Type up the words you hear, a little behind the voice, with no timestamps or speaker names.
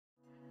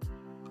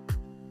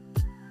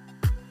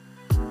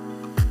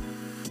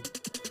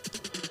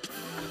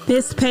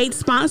This paid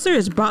sponsor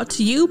is brought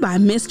to you by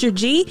Mr.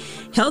 G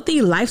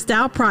Healthy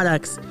Lifestyle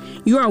Products.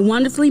 You are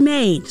wonderfully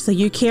made, so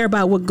you care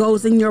about what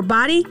goes in your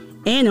body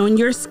and on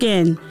your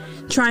skin.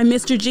 Try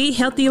Mr. G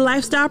Healthy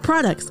Lifestyle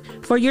Products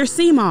for your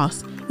sea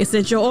moss,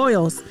 essential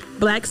oils,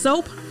 black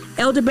soap,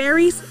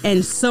 elderberries,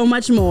 and so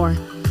much more.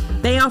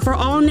 They offer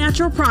all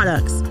natural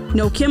products,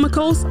 no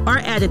chemicals or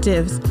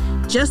additives,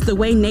 just the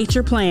way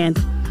nature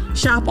planned.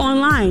 Shop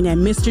online at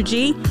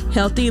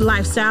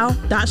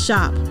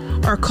mrghealthylifestyle.shop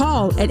or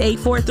call at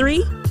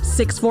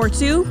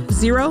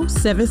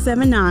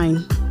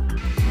 843-642-0779.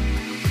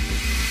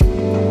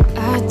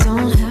 I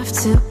don't have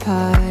to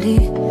party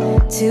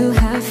to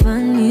have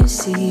fun, you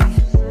see.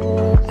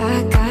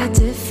 I got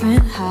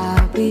different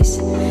hobbies,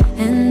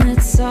 and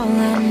that's all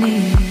I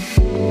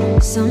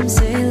need. Some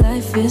say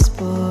life is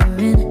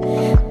boring,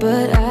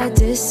 but I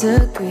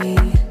disagree.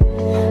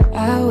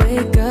 I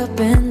wake up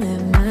and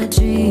live my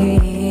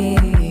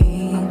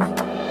dream.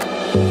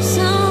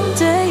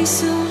 Someday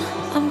soon,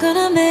 I'm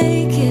gonna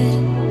make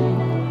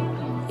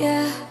it.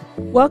 Yeah.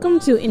 Welcome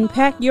to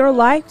Impact Your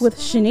Life with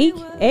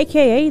Shanique,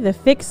 aka The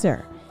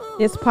Fixer.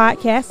 This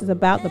podcast is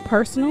about the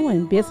personal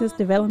and business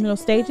developmental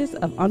stages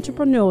of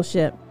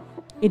entrepreneurship.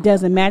 It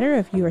doesn't matter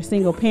if you're a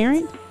single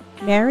parent,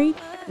 married,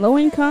 low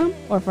income,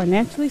 or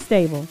financially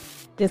stable.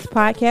 This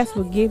podcast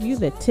will give you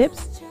the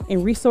tips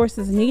and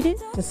resources needed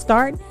to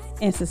start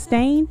and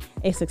sustain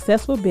a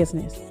successful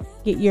business.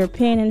 Get your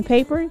pen and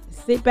paper,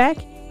 sit back,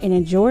 and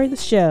enjoy the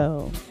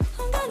show.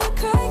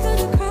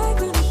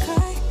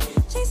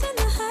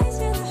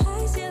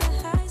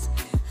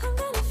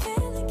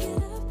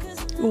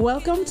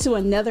 Welcome to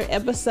another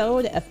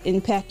episode of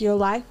Impact Your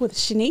Life with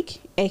Shanique,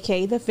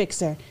 aka The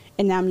Fixer,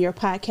 and I'm your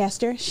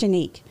podcaster,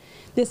 Shanique.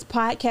 This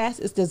podcast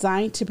is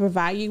designed to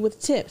provide you with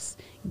tips,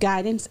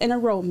 guidance, and a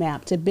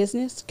roadmap to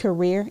business,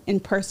 career,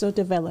 and personal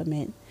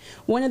development.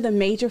 One of the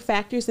major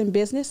factors in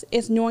business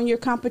is knowing your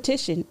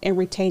competition and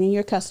retaining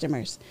your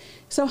customers.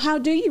 So how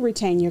do you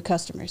retain your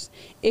customers?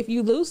 If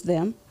you lose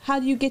them, how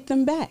do you get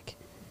them back?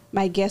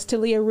 My guest,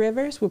 Talia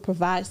Rivers, will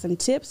provide some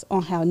tips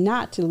on how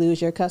not to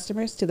lose your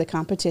customers to the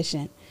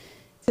competition.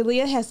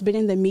 Talia has been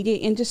in the media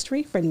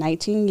industry for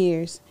 19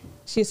 years.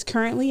 She is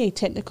currently a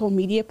technical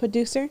media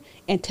producer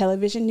and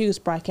television news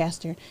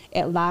broadcaster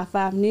at Live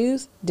 5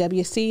 News,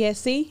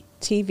 WCSC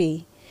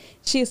TV.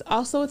 She is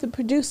also the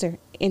producer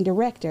and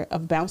director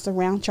of Bounce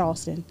Around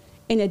Charleston.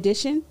 In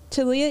addition,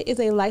 Talia is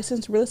a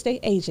licensed real estate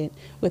agent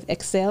with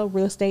Excel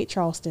Real Estate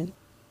Charleston.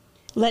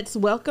 Let's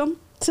welcome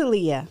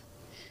Talia.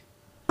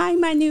 Hi,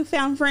 my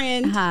newfound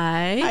friend.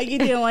 Hi. How you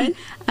doing?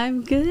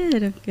 I'm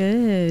good.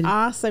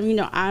 Awesome. You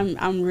know,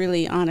 I'm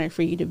really honored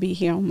for you to be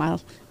here on my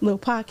little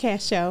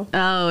podcast show.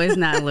 Oh, it's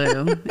not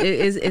little.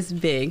 It's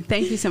big.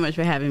 Thank you so much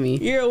for having me.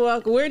 You're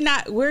welcome. We're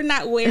not where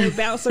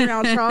Bounce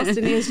Around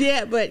Charleston is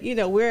yet, but you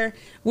know, we're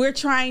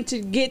trying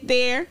to get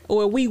there,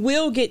 or we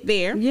will get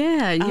there.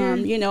 Yeah,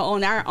 you know,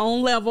 on our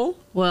own level.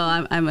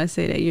 Well, I must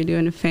say that you're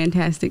doing a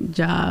fantastic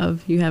job.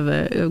 You have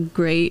a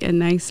great and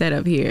nice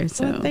setup here.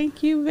 So well,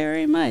 thank you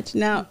very much.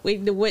 Now,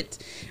 what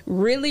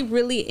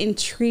really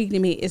intrigued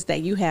me is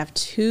that you have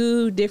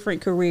two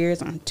different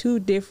careers on two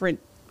different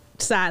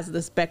sides of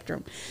the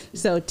spectrum.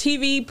 So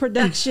TV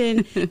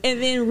production and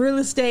then real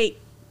estate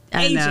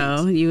agent. I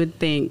know you would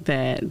think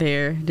that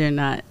they're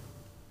not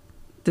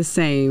the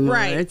same,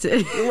 right?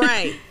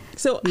 Right.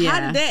 So yeah.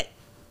 How did that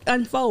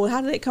unfold? How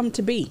did it come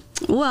to be?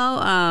 Well,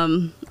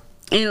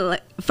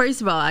 first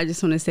of all, I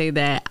just want to say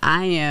that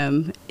I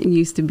am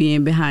used to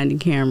being behind the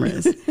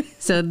cameras.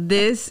 So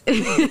this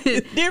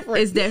is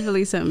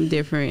definitely something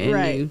different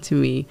and new to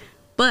me.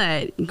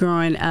 But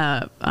growing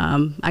up,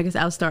 I guess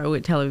I'll start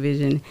with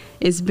television.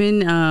 It's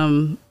been,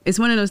 it's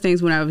one of those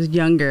things when I was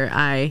younger,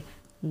 I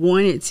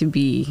wanted to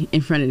be in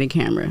front of the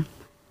camera.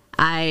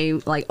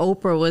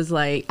 Oprah was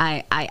like,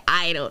 I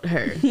idoled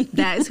her.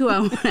 That's who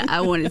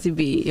I wanted to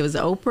be. It was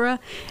Oprah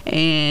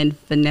and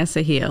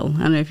Vanessa Hill.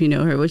 I don't know if you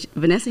know her.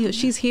 Vanessa Hill,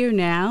 she's here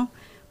now.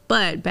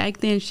 But back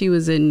then she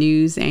was a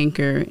news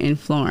anchor in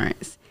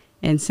Florence.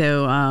 And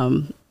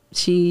so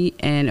she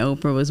and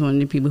Oprah was one of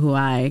the people who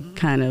I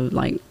kind of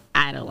like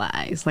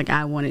idolized. Like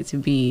I wanted to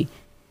be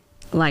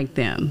like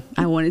them.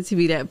 I wanted to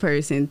be that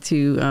person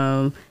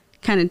to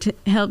kind of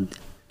help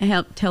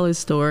tell a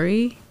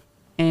story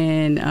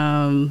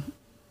and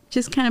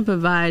just kind of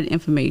provide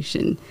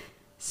information.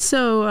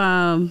 So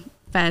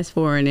fast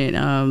forwarding it,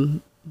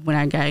 when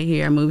I got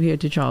here, I moved here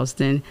to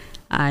Charleston.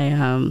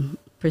 I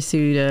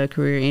pursued a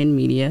career in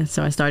media.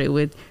 So I started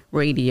with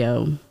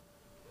radio.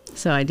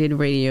 So I did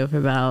radio for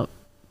about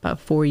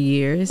 4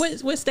 years.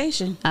 What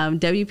station?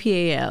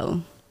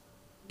 WPAL.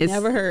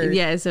 Never heard.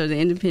 Yeah, so the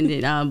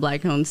independent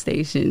black-owned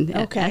station.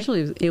 Okay.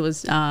 Actually, it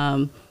was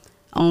owned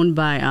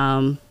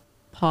by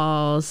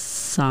Paul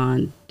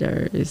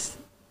Saunders.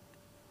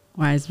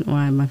 Why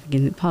am I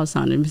forgetting? Paul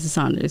Saunders, Mrs.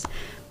 Saunders.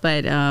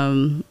 But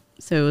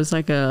so it was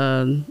like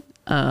a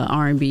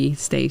R&B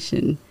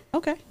station.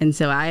 Okay. And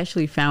so I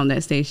actually found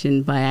that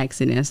station by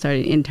accident. I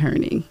started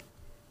interning.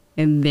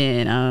 And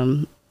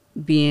then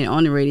being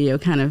on the radio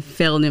kind of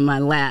fell in my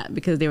lap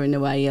because there was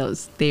nobody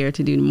else there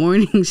to do the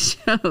morning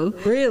show.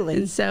 Really?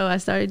 And so I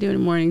started doing a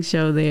morning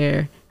show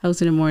there,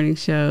 hosting a morning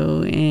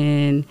show.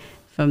 And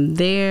from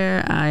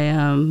there,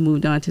 I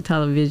moved on to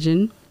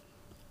television,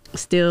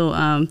 still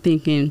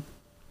thinking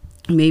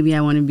maybe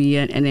I want to be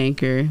an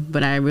anchor,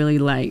 but I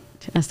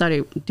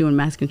started doing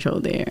Mass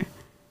Control there.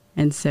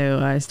 And so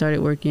I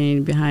started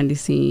working behind the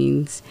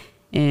scenes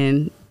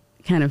and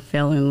kind of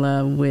fell in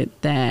love with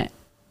that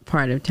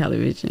part of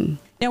television.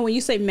 Now, when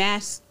you say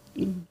mass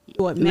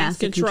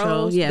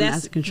control? Yeah,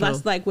 master control.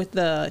 That's like with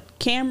the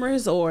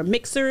cameras or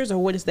mixers, or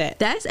what is that?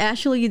 That's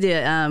actually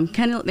the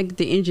kind of like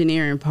the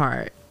engineering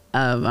part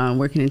of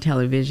working in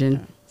television.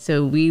 Okay.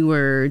 So we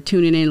were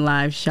tuning in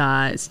live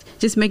shots,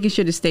 just making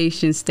sure the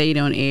station stayed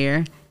on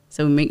air.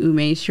 So we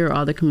made sure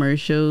all the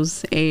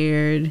commercials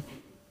aired,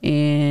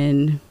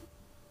 and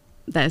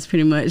that's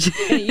pretty much.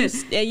 And you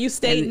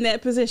stayed in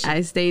that position? I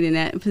stayed in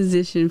that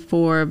position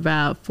for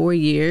about 4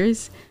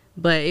 years.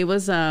 But it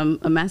was a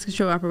mass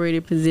control operator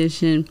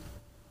position,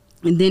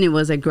 and then it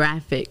was a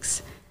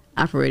graphics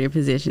operator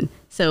position.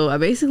 So I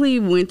basically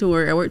went to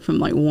work. I worked from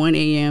like 1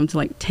 a.m. to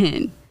like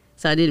 10.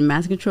 So I did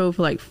mass control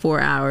for like 4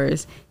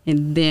 hours,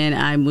 and then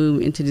I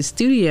moved into the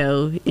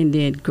studio and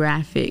did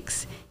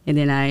graphics, and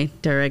then I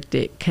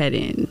directed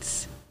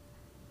cut-ins.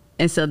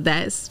 And so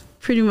that's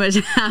pretty much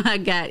how I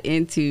got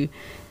into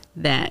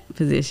that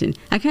position.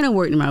 I kind of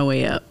worked my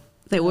way up.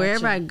 Like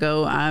wherever I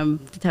go, I'm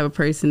the type of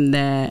person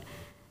that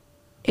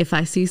if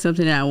I see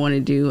something that I want to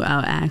do,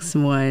 I'll ask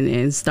someone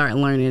and start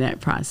learning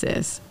that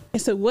process.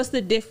 And so what's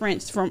the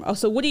difference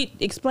so what do you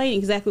explain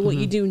exactly what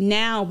you do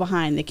now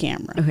behind the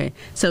camera? Okay.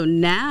 So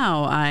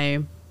now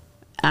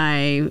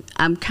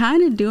I'm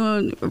kind of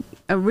doing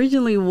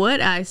originally what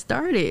I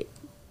started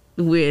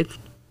with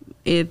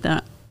it.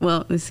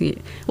 Well, let's see.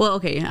 Well,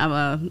 okay.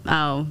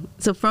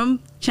 So from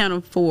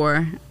Channel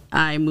 4,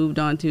 I moved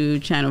on to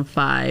Channel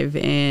 5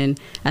 and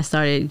I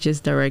started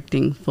just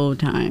directing full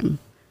time.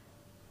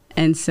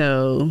 And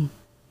so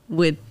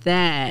with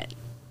that,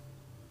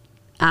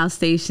 our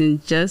station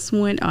just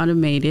went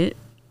automated.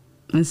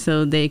 And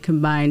so they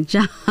combined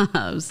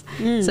jobs.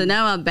 So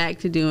now I'm back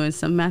to doing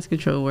some mass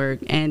control work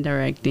and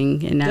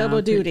directing. And now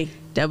double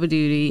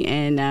duty.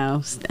 And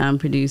now I'm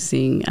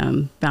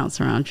producing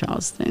Bounce Around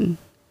Charleston.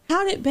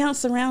 How did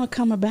Bounce Around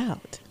come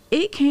about?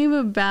 It came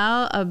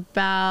about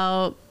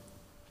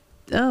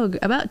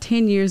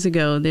 10 years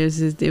ago. There was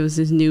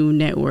this new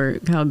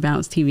network called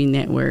Bounce TV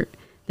Network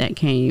that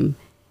came.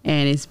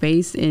 And it's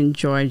based in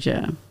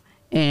Georgia.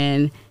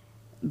 And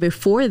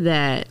before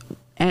that,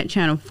 at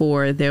Channel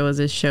 4, there was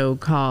a show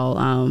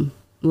called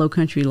Low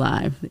Country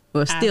Live.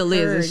 Well, still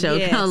is a show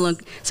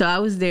called So I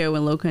was there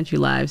when Low Country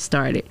Live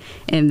started.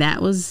 And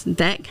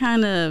that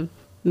kind of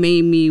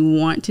made me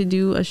want to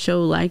do a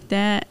show like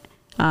that.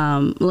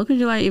 Low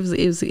Country Live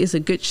it's a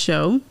good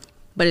show,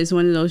 but it's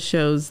one of those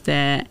shows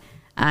that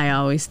I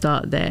always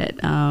thought that,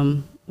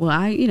 I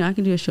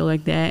can do a show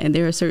like that. And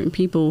there are certain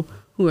people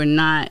who are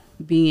not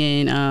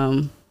being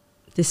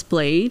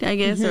displayed, I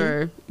guess,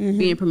 or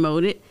being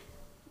promoted.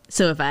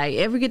 So if I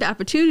ever get the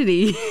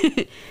opportunity,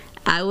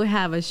 I would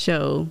have a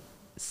show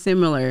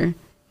similar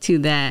to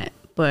that,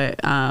 but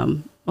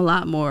a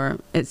lot more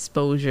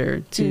exposure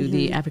to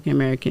the African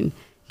American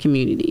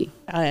community.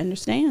 I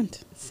understand.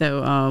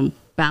 So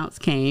Bounce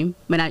came,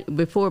 but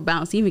before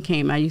Bounce even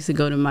came, I used to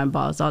go to my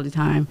boss all the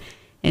time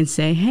and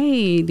say,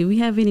 hey, do we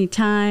have any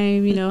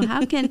time?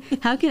 How can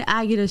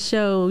I get a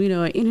show,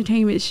 an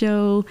entertainment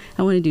show?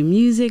 I want to do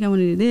music. I want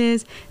to do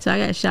this. So I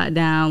got shot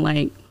down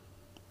like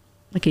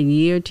a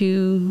year or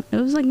two. It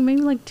was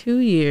maybe 2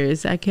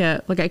 years. I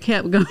kept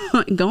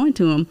going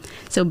to them.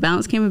 So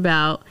Bounce came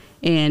about,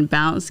 and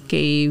Bounce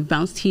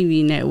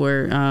TV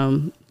Network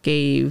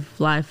gave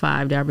Live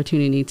 5 the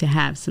opportunity to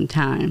have some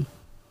time.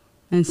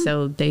 And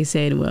so they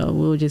said, well,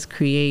 we'll just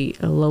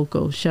create a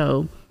local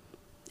show.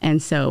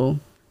 And so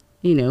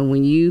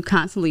when you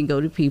constantly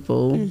go to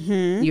people,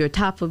 you're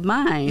top of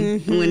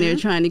mind when they're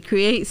trying to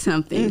create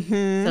something.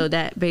 So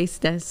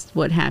that's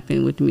what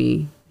happened with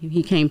me.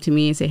 He came to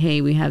me and said,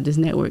 hey, we have this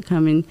network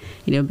coming,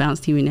 Bounce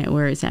TV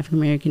Network, it's African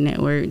American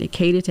network. They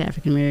cater to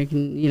African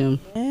American,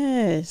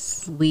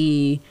 Yes.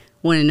 We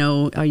want to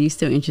know, are you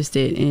still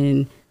interested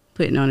in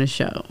putting on a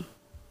show?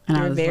 And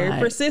you're very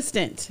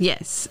persistent.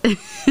 Yes.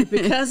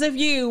 Because of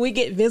you, we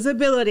get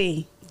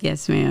visibility.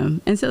 Yes,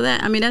 ma'am. And so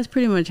that's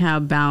pretty much how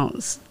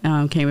Bounce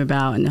came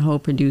about, and the whole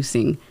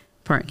producing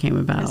part came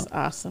about. That's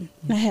awesome.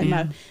 Yes, I had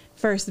my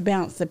first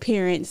Bounce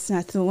appearance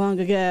not too long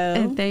ago.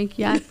 And thank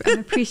you. I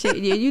appreciate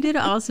you. You did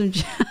an awesome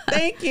job.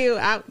 Thank you.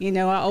 I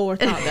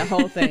overthought the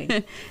whole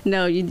thing.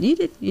 No, you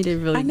did really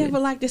good. I never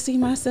like to see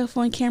myself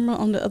on camera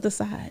on the other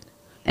side.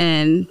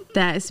 And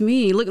that's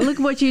me. Look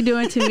what you're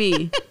doing to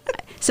me.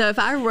 So if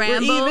I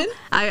ramble,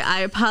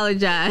 I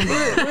apologize.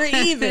 We're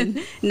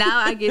even. Now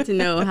I get to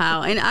know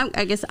how, and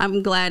I guess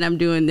I'm glad I'm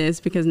doing this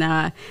because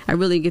now I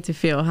really get to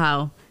feel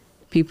how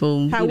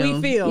people,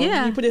 we feel.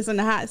 Yeah, you put us in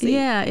the hot seat.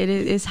 Yeah,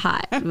 it's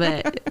hot,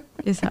 but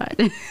It's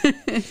hard.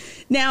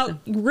 Now,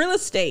 real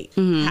estate.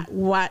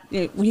 What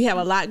you have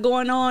a lot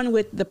going on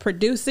with the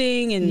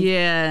producing and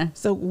yeah.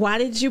 So why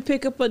did you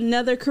pick up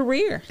another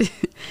career?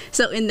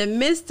 So in the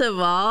midst of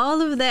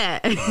all of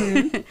that,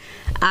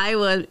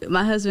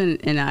 my husband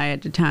and I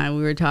at the time,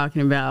 we were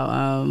talking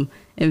about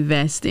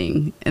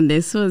investing, and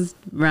this was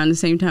around the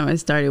same time I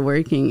started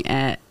working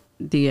at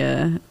the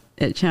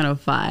at Channel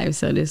 5.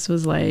 So this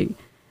was like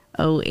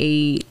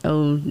 08,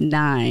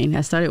 09.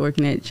 I started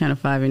working at Channel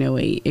 5 in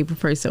 08, April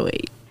 1st,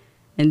 08.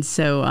 And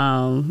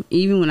so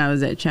even when I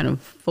was at Channel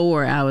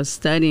 4, I was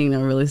studying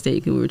on real estate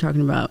because we were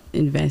talking about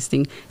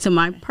investing. So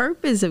my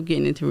purpose of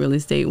getting into real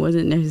estate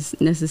wasn't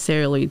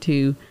necessarily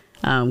to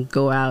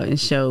go out and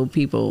show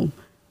people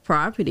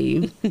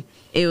property.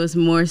 It was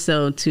more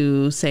so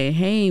to say,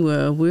 hey,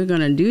 well, we're going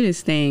to do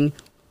this thing.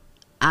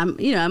 I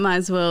might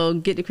as well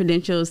get the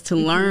credentials to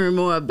learn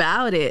more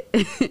about it.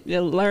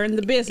 You'll learn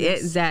the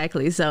business.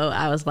 Exactly. So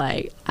I was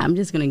like, I'm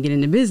just going to get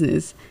into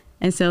business.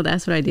 And so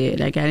that's what I did.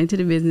 I got into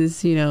the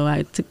business.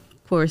 I took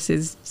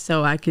courses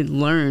so I could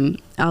learn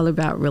all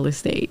about real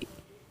estate.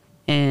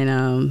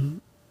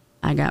 And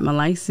I got my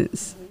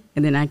license.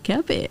 And then I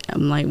kept it.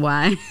 I'm like,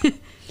 why?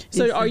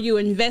 So are you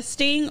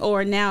investing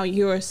or now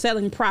you're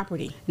selling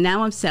property?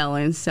 Now I'm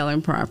selling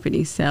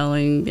property,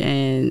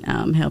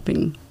 and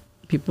helping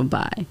people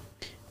buy.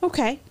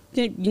 Okay.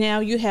 Now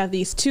you have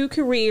these two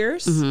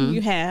careers you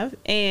have.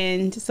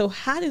 And so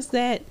how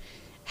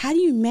do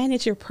you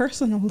manage your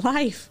personal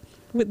life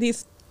with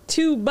these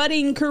two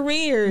budding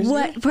careers?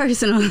 What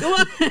personal?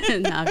 No,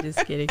 I'm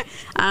just kidding.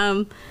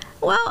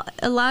 Well,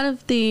 a lot of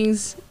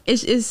things I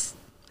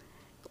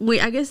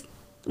guess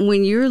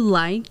when you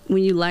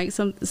like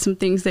some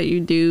things that you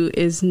do,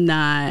 is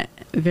not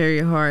very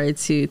hard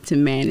to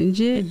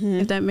manage it,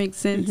 if that makes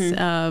sense.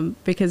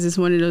 Because it's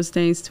one of those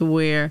things to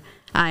where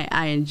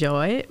I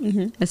enjoy it.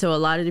 And so a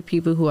lot of the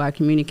people who I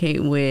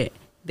communicate with,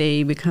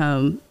 they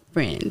become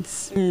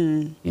friends,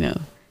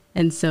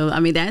 And so,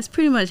 I mean, that's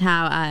pretty much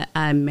how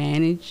I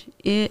manage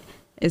it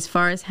as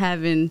far as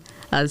having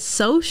a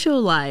social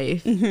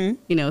life, So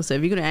if you're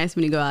going to ask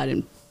me to go out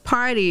and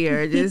party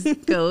or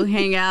just go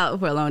hang out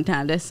for a long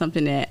time, that's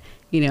something that,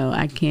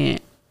 I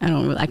can't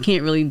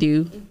really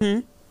do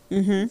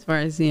as far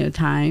as,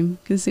 time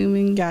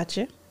consuming.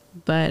 Gotcha.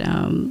 But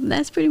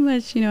that's pretty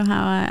much,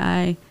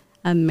 how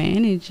I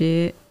manage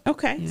it.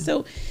 Okay. Yeah.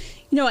 So,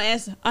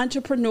 as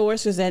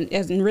entrepreneurs, as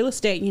in real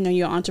estate,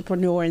 you're an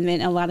entrepreneur, and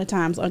then a lot of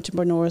times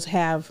entrepreneurs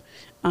have,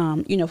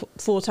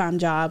 full-time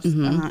jobs.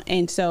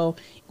 And so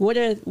what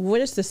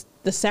is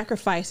the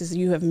sacrifices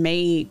you have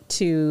made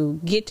to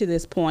get to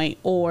this point,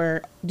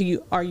 or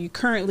are you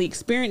currently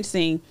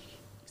experiencing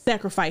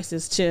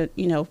sacrifices to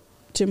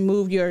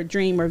move your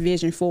dream or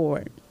vision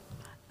forward?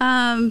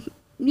 Yeah.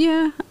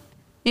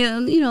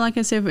 Like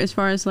I said, as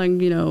far as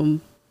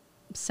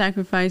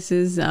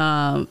sacrifices,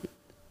 of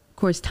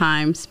course,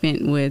 time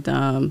spent with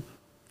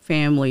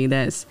family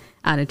that's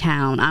out of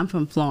town. I'm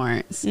from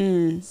Florence.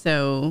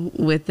 So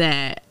with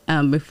that,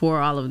 before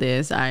all of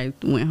this, I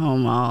went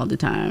home all the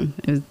time.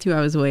 It was 2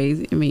 hours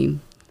away. I mean,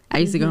 I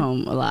used to go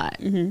home a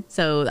lot.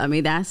 So, I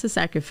mean, that's a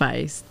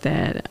sacrifice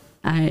that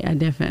I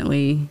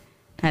definitely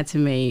had to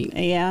make.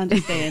 Yeah, I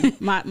understand.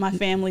 My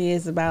family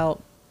is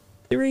about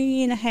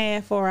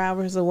 3.5, 4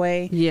 hours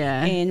away.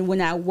 Yeah. And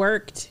when I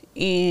worked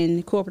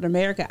in corporate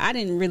America, I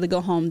didn't really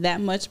go home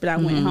that much, but I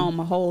went home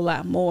a whole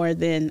lot more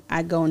than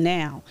I go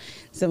now.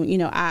 So,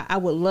 I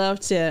would love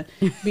to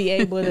be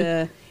able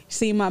to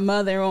see my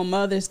mother on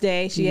Mother's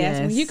Day. She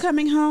asked me, "You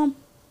coming home?"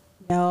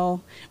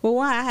 No. Well,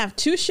 why? I have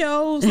 2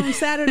 shows on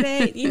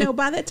Saturday.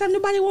 By that time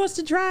nobody wants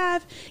to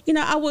drive.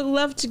 I would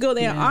love to go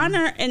there,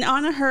 honor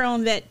her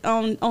on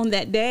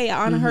that day.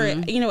 I honor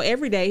her,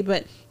 every day,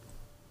 but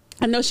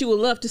I know she would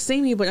love to see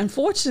me, but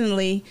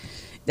unfortunately,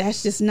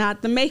 that's just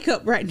not the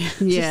makeup right now.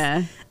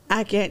 Yeah.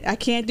 I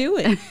can't do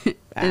it.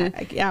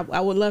 I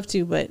would love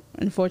to, but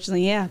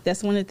unfortunately,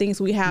 that's one of the things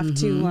we have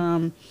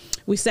to,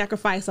 we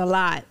sacrifice a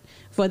lot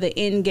for the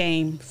end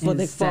game, for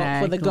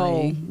the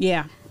goal.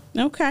 Yeah.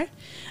 Okay.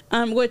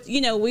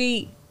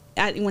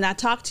 When I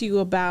talked to you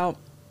about,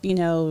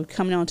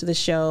 coming on to the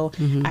show,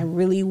 I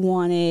really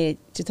wanted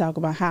to talk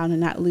about how to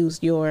not lose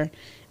your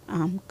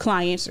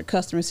clients or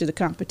customers to the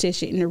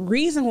competition. And the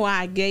reason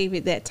why I gave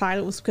it that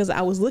title was because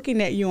I was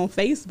looking at you on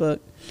Facebook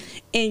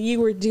and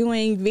you were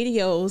doing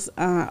videos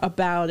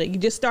about it. You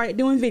just started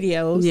doing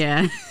videos.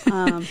 Yeah.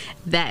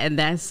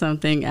 That's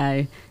something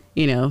I,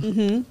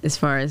 as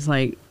far as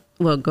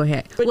well, go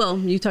ahead. Well,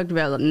 you talked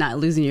about not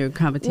losing your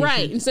competition.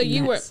 Right. And so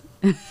you were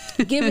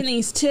giving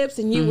these tips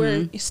and you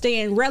were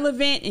staying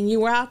relevant and you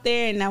were out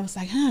there, and I was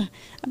like, I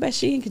bet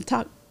she can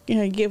talk,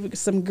 give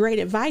some great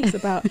advice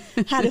about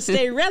how to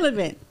stay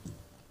relevant.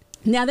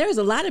 Now, there's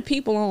a lot of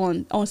people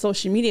on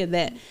social media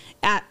that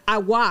I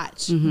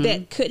watch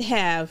that could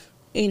have,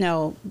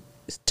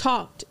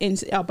 talked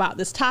about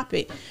this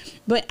topic,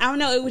 but I don't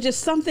know, it was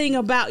just something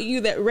about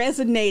you that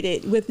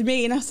resonated with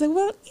me, and I said,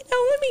 well,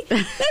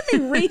 let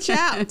me reach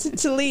out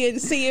to Leah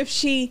and see if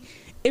she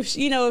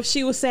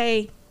would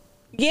say,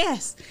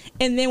 Yes.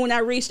 And then when I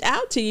reached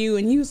out to you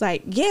and you was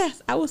like,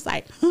 yes, I was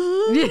like,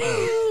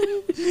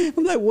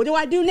 I'm like, what do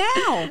I do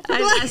now?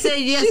 I said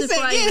yes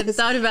before I even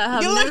thought about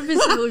how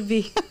nervous I would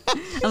be.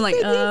 I'm like,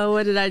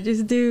 what did I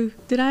just do?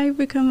 Did I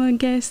become a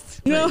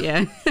guest? No. But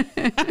yeah.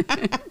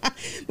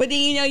 But then,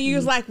 you know, you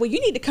was like, well,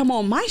 you need to come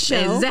on my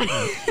show.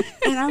 Exactly.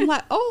 And I'm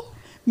like, oh,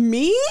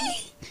 me?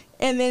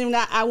 And then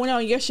when I went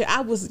on your show,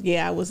 I was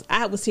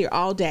here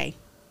all day.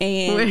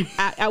 And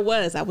I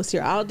was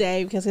here all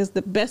day because it's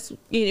the best.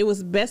 It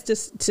was best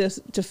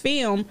to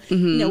film, you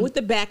know, with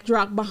the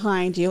backdrop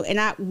behind you. And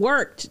I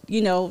worked,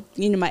 you know,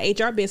 my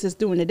HR business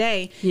during the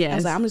day. Yes. I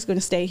was like, I'm just going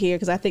to stay here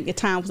because I think the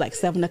time was like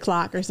 7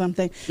 o'clock or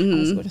something. I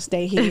was going to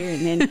stay here,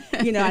 and then,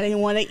 you know, I didn't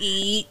want to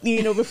eat,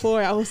 you know,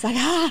 before I was like,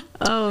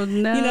 oh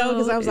no, you know,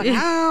 because I was like,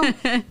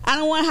 I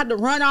don't want to have to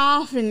run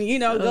off and, you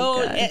know,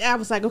 go. God. And I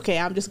was like, okay,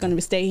 I'm just going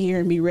to stay here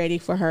and be ready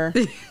for her.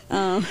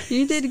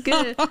 You did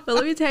good. But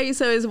let me tell you,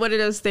 so it's one of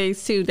those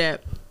things too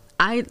that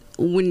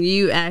when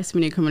you asked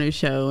me to come on the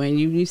show and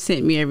you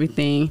sent me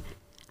everything,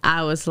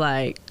 I was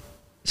like,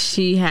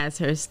 she has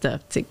her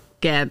stuff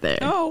together.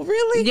 Oh,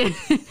 really? Yeah.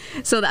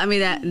 So I mean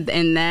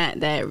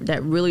that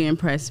really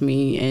impressed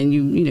me. And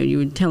you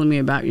were telling me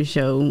about your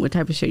show, what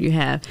type of show you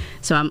have.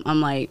 So I'm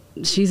like,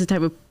 she's the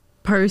type of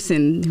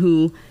person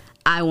who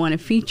I want to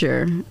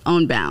feature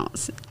on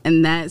Bounce,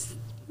 and that's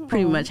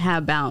pretty much how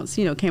Bounce,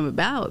 you know, came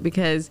about,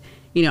 because,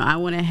 you know, I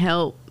want to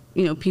help,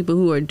 you know, people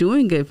who are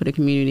doing good for the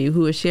community,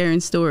 who are sharing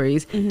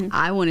stories.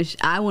 I want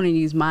to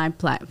use my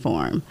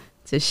platform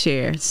to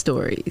share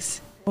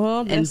stories.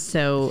 Well, and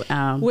so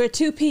we're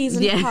two peas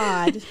in a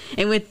pod.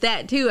 And with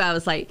that too, I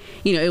was like,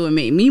 you know, it would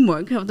make me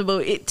more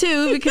comfortable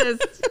too, because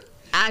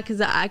I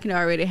can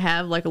already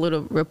have like a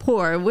little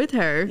rapport with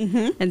her,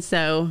 and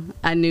so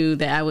I knew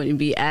that I wouldn't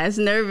be as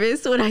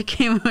nervous when I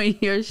came on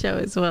your show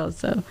as well.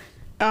 So.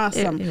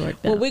 Awesome.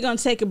 Well, we're going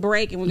to take a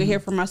break and we're going to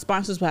hear from our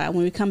sponsors. But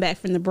when we come back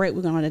from the break,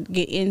 we're going to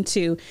get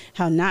into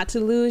how not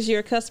to lose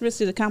your customers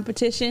to the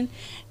competition.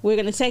 We're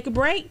going to take a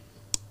break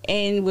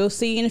and we'll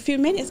see you in a few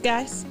minutes,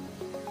 guys.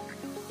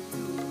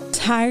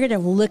 Tired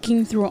of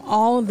looking through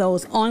all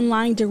those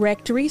online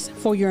directories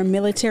for your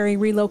military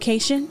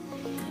relocation?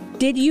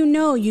 Did you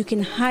know you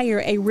can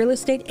hire a real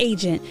estate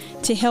agent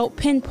to help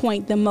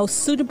pinpoint the most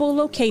suitable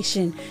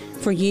location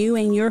for you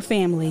and your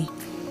family?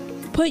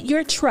 Put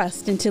your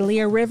trust in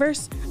Talia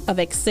Rivers of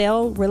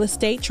Excel Real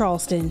Estate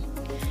Charleston.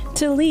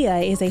 Talia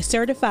is a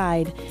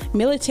certified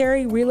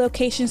military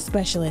relocation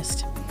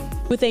specialist.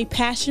 With a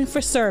passion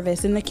for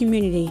service in the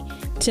community,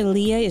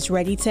 Talia is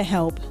ready to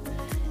help.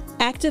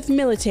 Active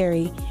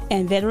military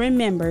and veteran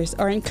members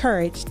are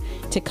encouraged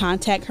to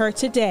contact her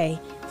today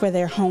for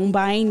their home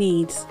buying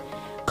needs.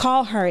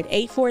 Call her at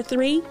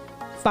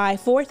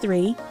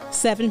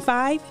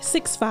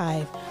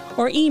 843-543-7565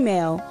 or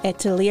email at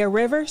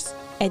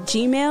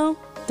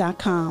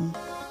taliarivers@gmail.com.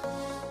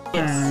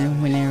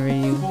 Whenever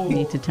you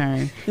need to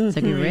turn. So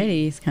get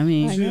ready. It's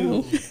coming. I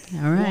know.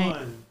 All right.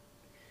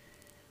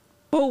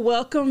 Well,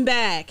 welcome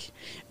back.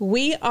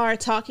 We are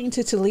talking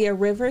to Talia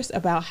Rivers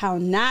about how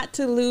not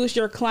to lose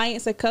your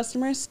clients and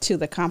customers to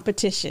the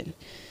competition.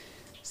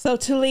 So,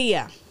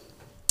 Talia,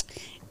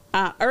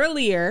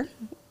 earlier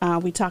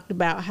we talked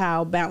about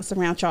how Bounce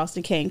Around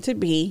Charleston came to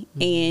be,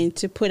 and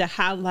to put a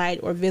highlight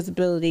or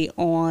visibility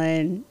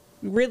on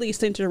really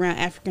centered around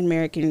African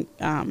American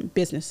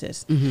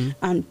businesses.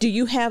 Do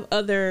you have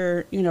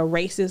other,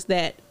 races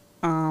that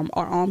are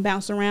on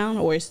Bounce Around,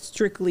 or is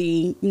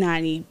strictly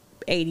 90,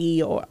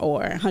 80 or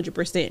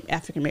 100%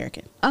 African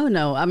American? Oh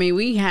no, I mean,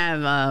 we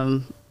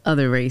have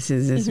other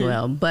races as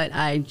well, but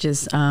I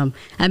just I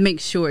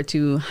make sure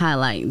to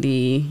highlight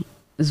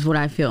is what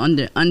I feel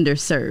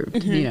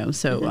underserved,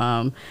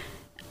 so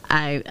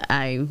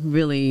I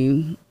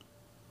really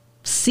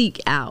seek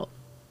out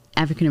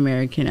African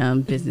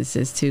American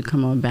businesses to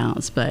come on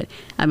Bounce. But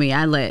I mean,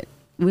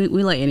 we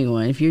let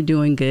anyone, if you're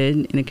doing good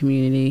in the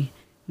community,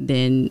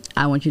 then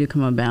I want you to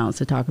come on Bounce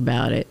to talk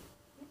about it.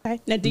 Okay.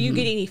 Now, do you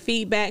get any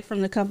feedback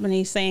from the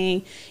company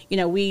saying,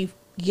 we've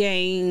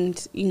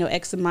gained,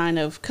 X amount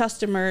of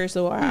customers,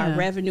 or our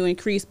revenue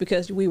increased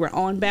because we were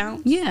on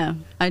Bounce? Yeah,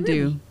 I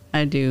do.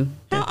 I do.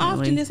 How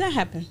definitely. often does that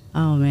happen?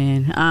 Oh,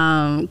 man.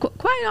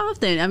 Quite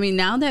often. I mean,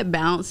 now that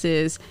Bounce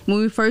is, when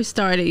we first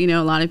started,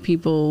 a lot of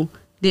people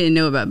didn't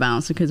know about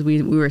Bounce because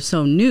we were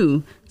so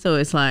new. So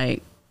it's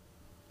like,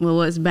 well,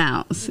 what's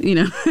Bounce?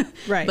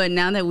 Right. But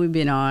now that we've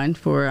been on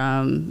for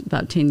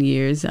about 10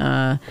 years,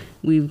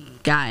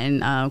 we've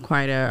gotten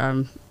quite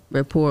a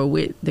rapport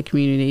with the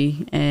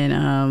community,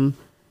 and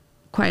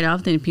quite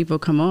often people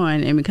come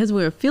on, and because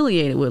we're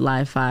affiliated with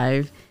Live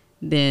 5,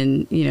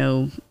 then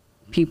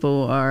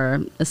people are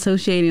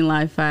associating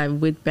Live 5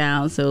 with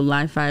Bounce, so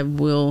Live 5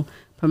 will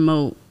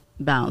promote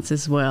Bounce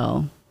as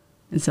well.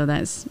 And so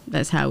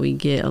that's how we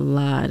get a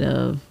lot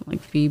of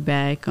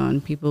feedback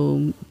on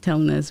people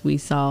telling us we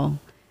saw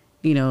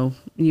you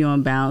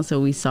on Bounce.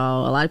 So we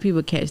saw a lot of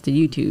people catch the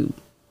YouTube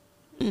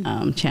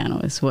channel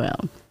as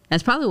well.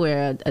 That's probably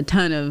where a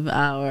ton of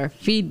our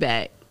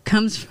feedback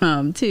comes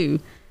from too,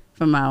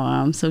 from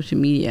our social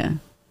media.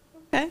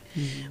 Okay.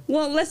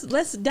 Well,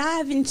 let's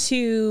dive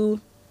into,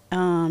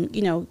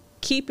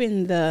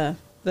 keeping the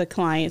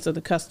clients or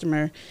the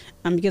customer,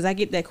 because I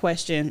get that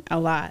question a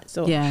lot.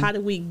 So how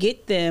do we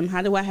get them?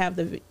 How do I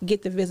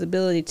get the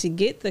visibility to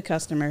get the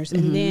customers?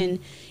 And then,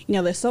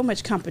 there's so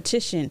much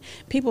competition.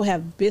 People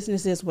have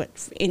businesses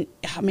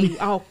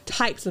all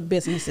types of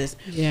businesses.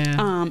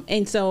 Yeah.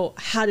 And so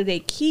how do they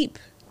keep,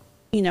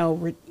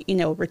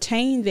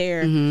 retain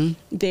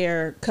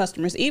their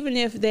customers, even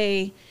if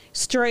they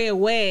stray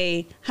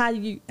away? How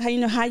you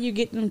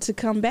get them to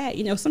come back?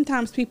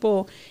 Sometimes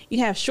people,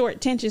 have short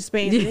attention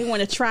spans and they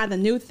want to try the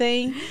new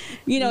thing, and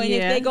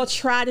if they go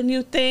try the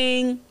new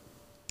thing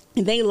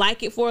and they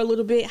like it for a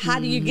little bit, how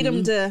do you get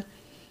them to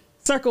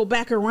circle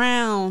back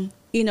around,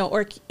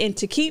 and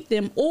to keep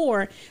them?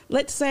 Or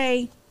let's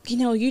say,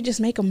 you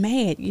just make them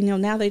mad.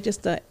 Now they're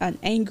just an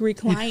angry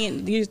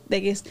client.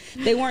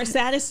 They weren't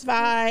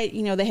satisfied.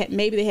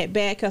 They had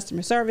bad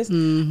customer service.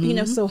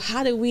 So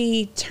how do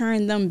we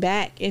turn them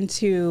back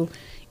into,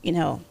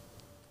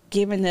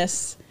 giving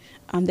us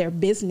their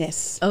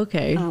business?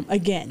 Okay.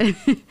 Again.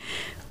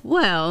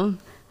 Well,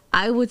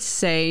 I would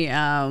say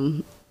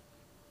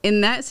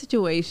in that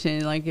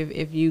situation, like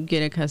if you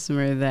get a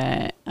customer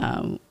that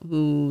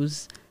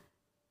who's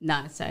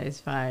not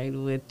satisfied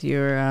with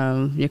your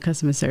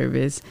customer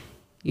service,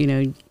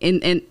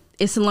 and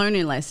it's a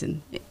learning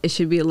lesson. It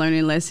should be a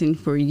learning lesson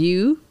for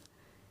you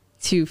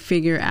to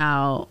figure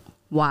out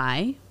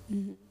why.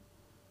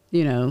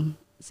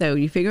 So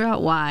you figure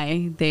out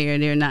why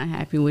they're not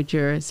happy with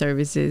your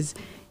services,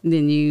 and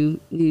then you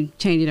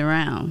change it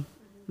around.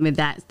 I mean,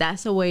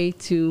 that's a way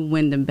to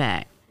win them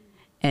back.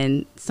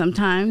 And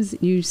sometimes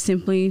you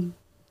simply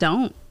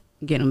don't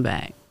get them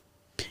back.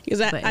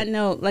 Because I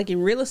know, like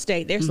in real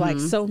estate, there's like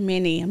so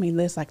many. I mean,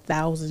 there's like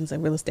thousands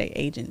of real estate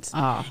agents,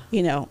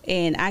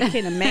 and I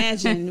can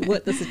imagine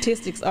what the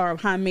statistics are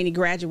of how many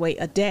graduate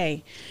a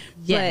day.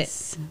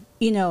 Yes.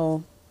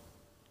 But,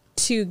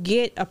 to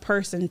get a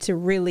person to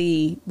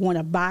really want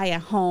to buy a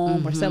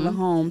home or sell a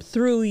home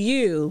through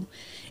you,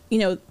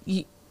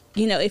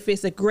 if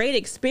it's a great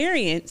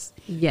experience,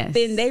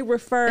 then they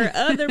refer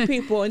other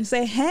people and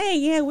say,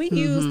 hey, we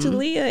use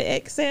Talia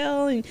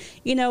Excel, and,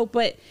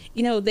 but,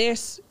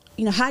 there's,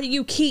 how do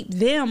you keep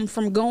them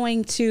from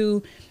going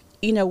to,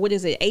 what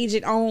is it,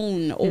 agent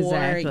owned, or,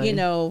 exactly.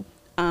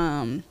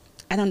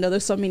 I don't know,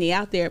 there's so many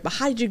out there, but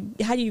how do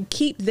you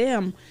keep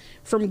them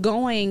from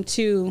going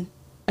to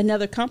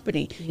another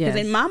company? Because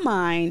in my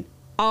mind,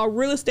 all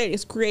real estate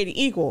is created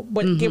equal,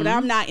 but given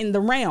I'm not in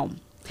the realm,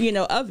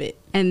 of it.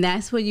 And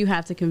that's what you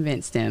have to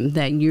convince them,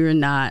 that you're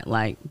not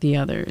like the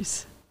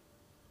others.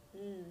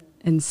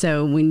 And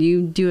so when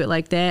you do it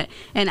like that,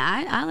 and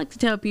I like to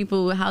tell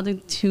people how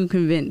to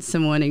convince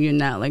someone that you're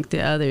not like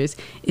the others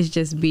is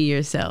just be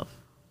yourself.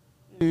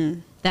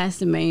 That's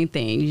the main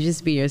thing. You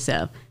just be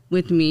yourself.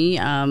 With me,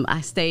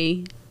 I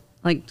stay,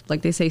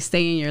 like they say,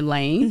 stay in your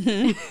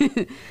lane.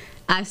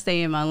 I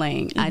stay in my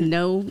lane. I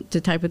know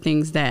the type of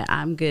things that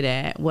I'm good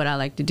at, what I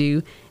like to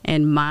do.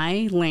 And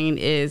my lane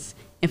is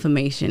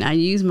information. I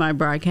use my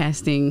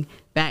broadcasting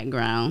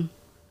background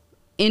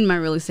in my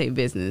real estate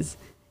business.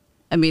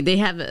 I mean, they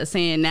have a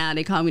saying now,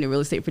 they call me the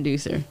real estate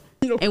producer,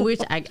 and which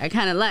I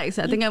kind of like.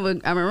 So I think I'm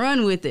gonna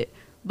run with it.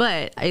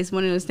 But it's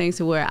one of those things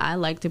to where I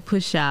like to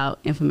push out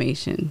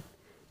information.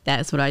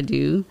 That's what I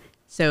do.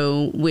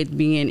 So with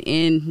being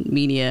in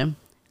media,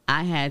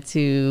 I had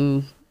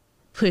to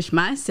push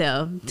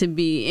myself to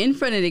be in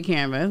front of the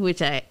camera,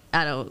 which I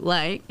don't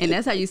like. And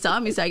that's how you saw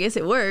me, so I guess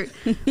it worked.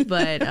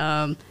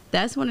 But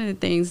that's one of the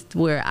things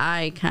where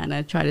I kind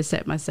of try to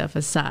set myself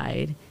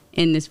aside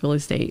in this real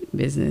estate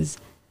business.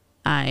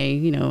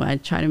 I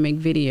try to make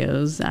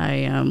videos.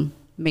 I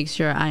make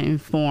sure I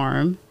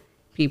inform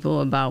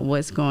people about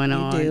what's going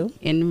on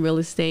in real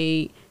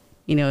estate,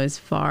 as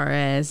far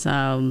as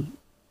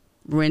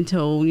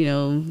rental,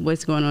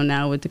 what's going on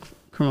now with the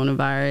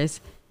coronavirus,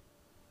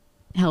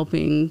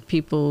 helping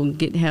people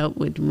get help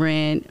with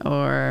rent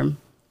or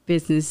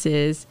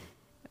businesses.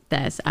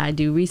 I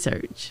do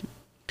research.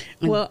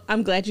 Well,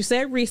 I'm glad you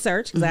said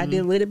research, because I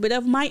did a little bit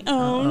of my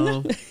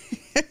own.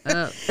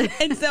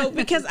 And so,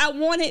 because I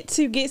wanted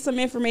to get some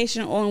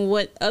information on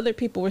what other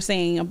people were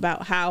saying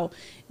about how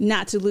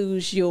not to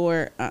lose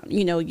your,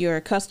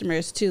 your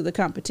customers to the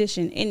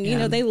competition.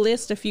 And, they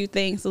list a few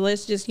things. So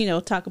let's just,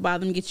 talk about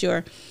them, get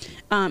your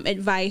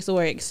advice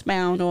or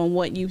expound on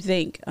what you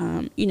think,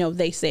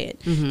 they said.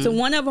 So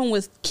one of them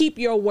was keep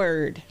your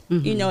word.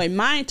 In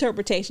my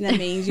interpretation, that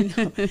means,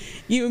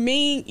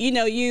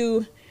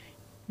 you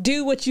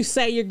do what you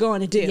say you're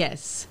going to do.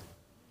 Yes.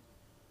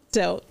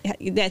 So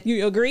that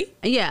you agree?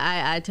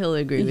 Yeah, I totally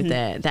agree with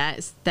that.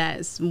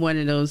 That's one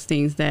of those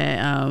things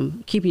that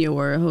keeping your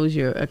word holds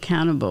you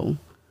accountable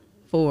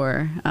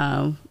for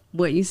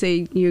what you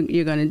say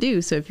you're going to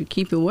do. So if you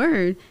keep your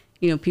word,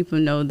 people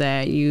know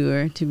that you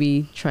are to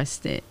be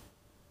trusted.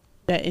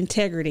 That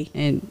integrity.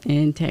 And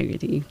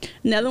integrity.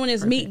 Another one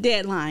is meet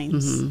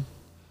deadlines.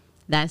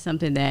 That's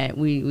something that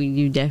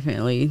you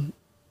definitely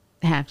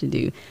have to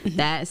do.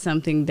 That's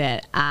something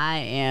that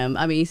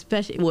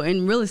especially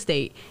in real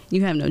estate,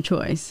 you have no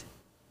choice.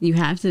 you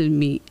have to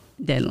meet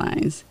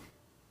deadlines.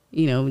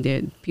 You know,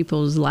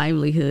 people's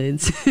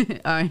livelihoods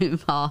are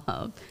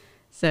involved.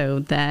 So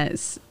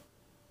that's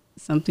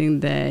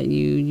something that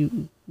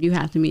you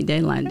have to meet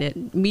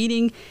deadlines.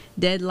 Meeting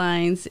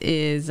deadlines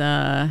is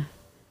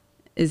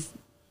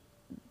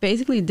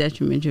basically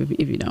detrimental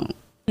if you don't.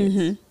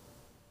 Mm-hmm.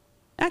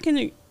 I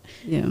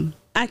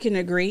can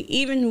agree.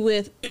 Even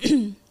with,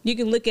 you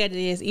can look at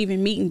it as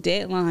even meeting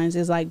deadlines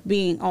is like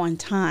being on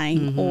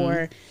time,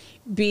 or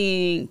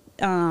being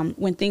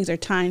when things are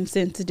time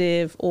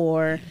sensitive,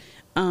 or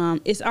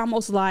it's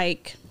almost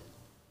like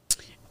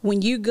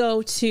when you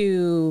go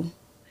to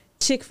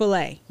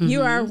Chick-fil-A,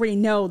 you already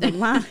know the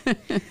line.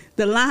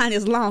 The line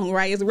is long,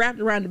 right? It's wrapped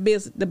around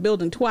the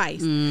building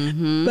twice.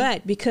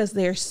 But because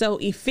they're so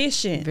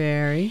efficient,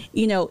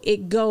 you know,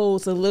 it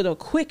goes a little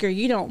quicker.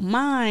 You don't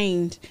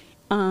mind,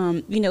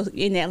 you know,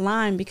 in that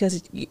line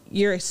because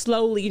you're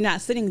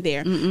not sitting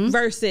there.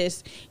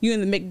 Versus you in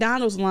the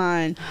McDonald's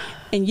line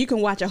and you can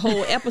watch a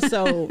whole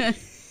episode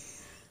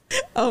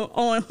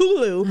on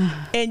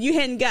Hulu and you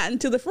hadn't gotten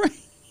to the front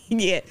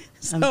yet.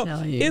 So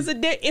it's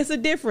a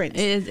difference.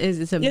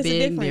 It's a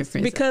big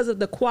difference because of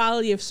the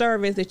quality of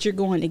service that you're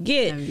going to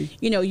get.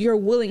 You know, you're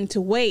willing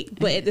to wait,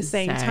 but at the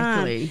same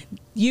time,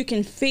 you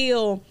can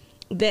feel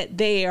that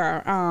they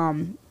are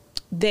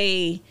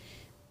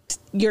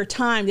your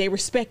time. They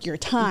respect your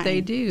time.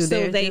 They do.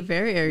 So they're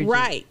very urgent.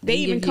 Right. They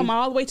even come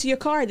all the way to your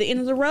car at the end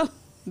of the road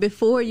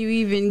before you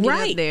even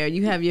get up there.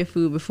 You have your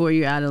food before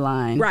you're out of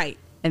line. Right.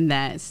 And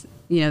that's,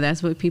 you know,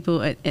 that's what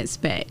people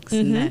expect.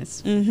 And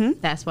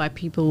that's why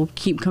people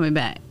keep coming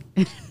back.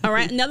 All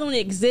right. Another one,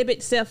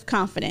 exhibit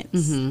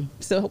self-confidence.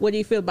 So what do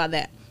you feel about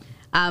that?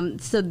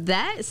 So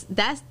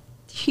that's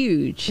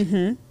huge.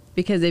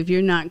 Because if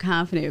you're not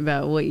confident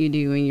about what you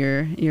do in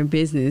your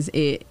business,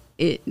 it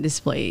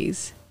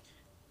displays.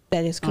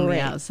 That is correct. On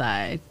the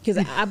outside. Because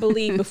I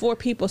believe before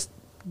people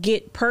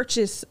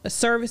purchase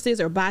services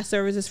or buy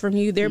services from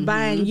you, they're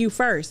buying you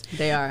first.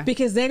 They are.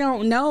 Because they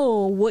don't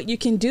know what you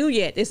can do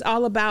yet. It's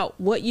all about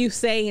what you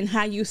say and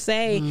how you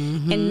say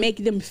and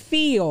make them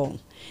feel.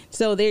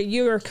 So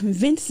you're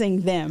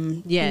convincing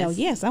them. Yes. You know,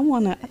 yes,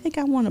 I think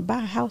I want to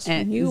buy a house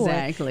from you.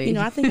 Exactly. Or, you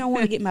know, I think I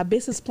want to get my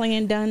business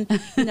plan done,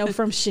 you know,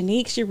 from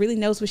Shanique. She really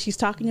knows what she's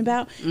talking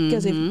about.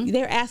 Because if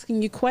they're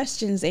asking you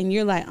questions and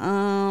you're like,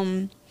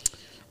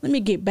 let me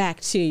get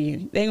back to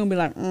you, they're going to be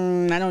like,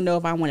 I don't know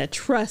if I want to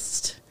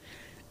trust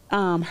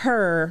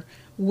her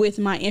with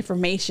my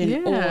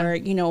information or,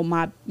 you know,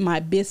 my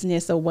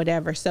business or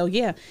whatever. So,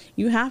 yeah,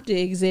 you have to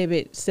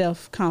exhibit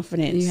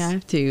self-confidence. You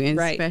have to. And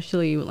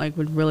especially like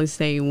with real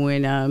estate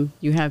when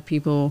you have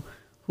people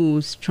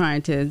who's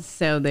trying to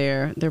sell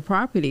their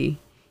property.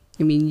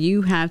 I mean,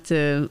 you have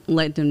to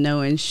let them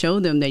know and show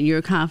them that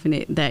you're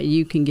confident that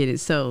you can get it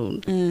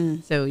sold.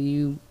 So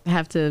you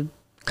have to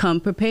come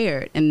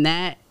prepared. And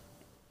that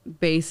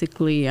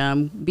basically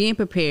being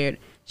prepared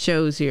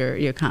shows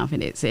your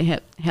confidence.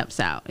 It helps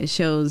out. It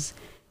shows,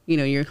 you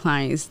know, your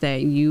clients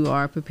that you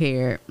are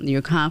prepared.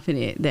 You're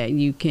confident that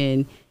you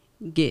can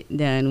get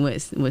done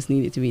what's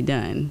needed to be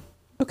done.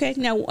 Okay.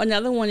 Now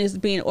another one is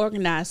being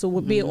organized. So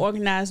would being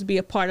organized be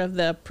a part of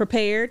the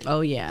prepared?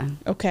 Oh yeah.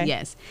 Okay.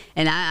 Yes.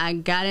 And I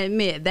gotta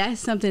admit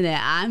that's something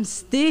that I'm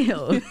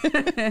still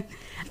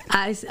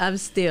I'm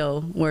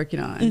still working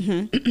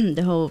on.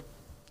 The whole,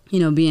 you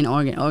know, being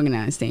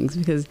organized things,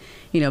 because,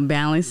 you know,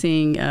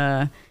 balancing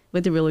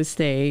with the real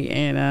estate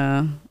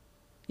and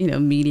you know,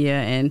 media,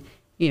 and,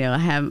 you know, I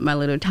have my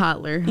little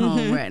toddler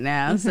home right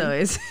now, so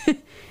it's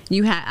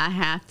I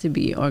have to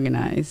be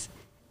organized.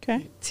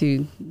 Okay.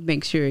 To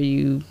make sure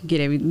you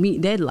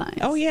meet deadlines.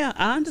 Oh yeah,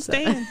 I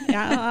understand. So.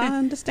 I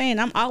understand.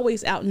 I'm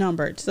always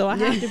outnumbered, so I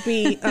have to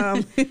be.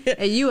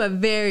 And you are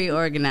very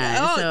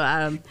organized,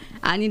 so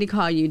I need to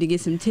call you to get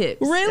some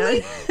tips.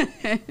 Really?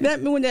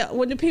 That when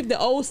the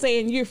old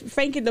saying, you're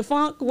faking the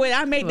funk. Well,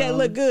 I make that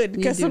look good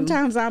because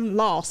sometimes I'm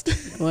lost.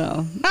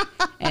 Well,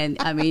 and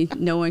I mean,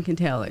 no one can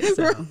tell it.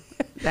 So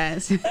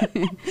that's.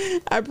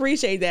 I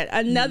appreciate that.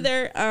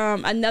 Another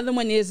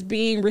one is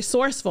being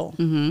resourceful.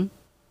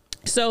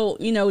 So,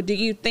 you know, do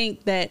you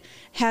think that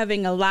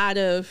having a lot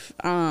of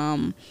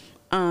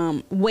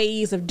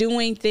ways of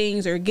doing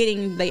things or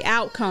getting the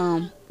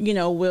outcome, you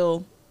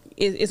know,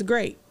 is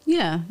great?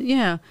 Yeah.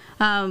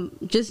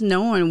 Just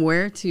knowing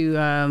where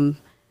to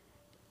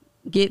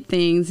get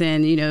things,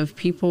 and, you know, if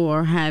people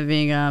are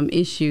having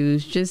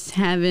issues, just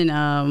having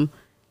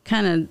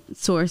kind of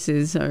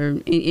sources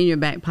or in your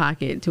back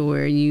pocket to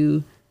where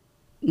you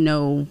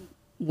know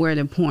where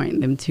to point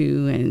them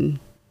to, and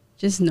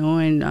just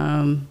knowing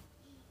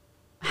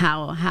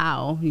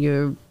how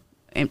you're,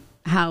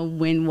 how,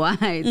 when,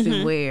 why,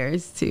 to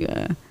where's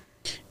to.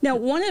 Now,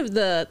 one of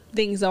the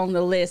things on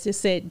the list is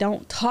said,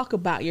 don't talk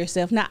about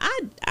yourself. Now,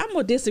 I'm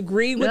going to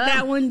disagree with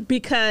that one,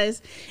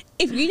 because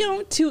if you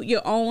don't toot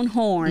your own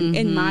horn,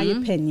 in my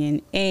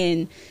opinion,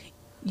 and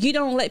you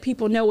don't let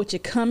people know what you're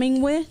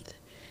coming with,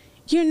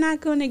 you're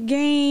not going to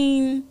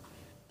gain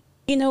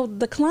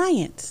the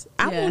clients.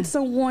 I want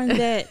someone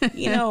that,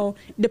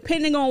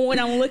 depending on what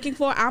I'm looking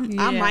for, I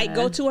might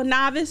go to a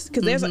novice,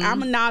 because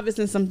I'm a novice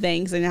in some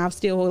things, and I'll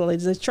still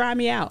just try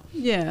me out.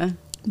 Yeah.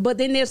 But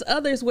then there's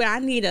others where I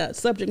need a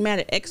subject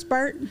matter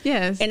expert.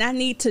 Yes. And I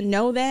need to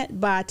know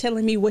that by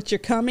telling me what you're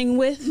coming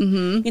with.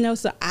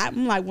 So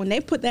I'm like, when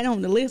they put that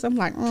on the list, I'm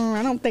like,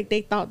 I don't think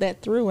they thought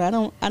that through. I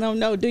don't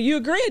know. Do you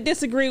agree or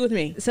disagree with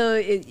me? So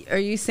are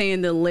you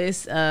saying the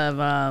list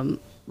of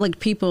like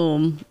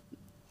people,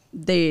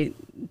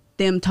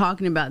 them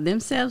talking about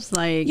themselves?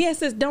 Like,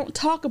 yes, it's don't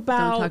talk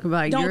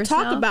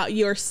about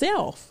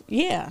yourself.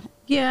 Yeah.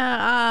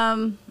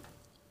 Yeah.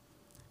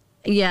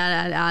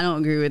 Yeah, I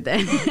don't agree with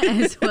that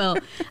as well.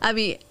 I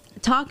mean,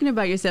 talking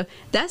about yourself,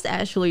 that's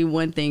actually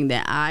one thing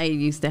that I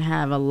used to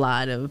have a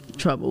lot of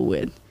trouble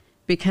with,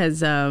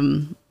 because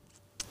I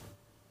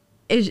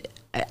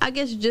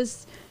guess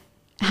just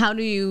how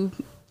do you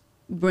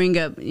bring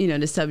up,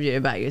 the subject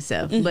about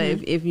yourself?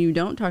 But if you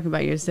don't talk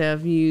about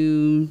yourself,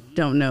 you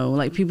don't know,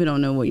 like, people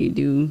don't know what you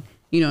do.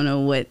 You don't know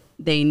what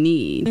they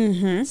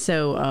need.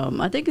 So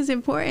I think it's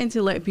important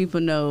to let people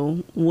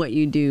know what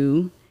you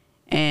do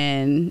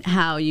and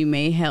how you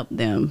may help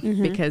them,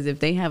 because if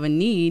they have a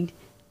need,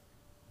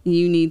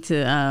 you need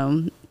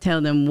to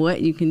tell them what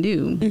you can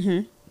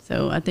do.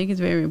 So I think it's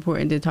very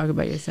important to talk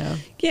about yourself.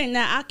 Yeah,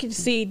 now I can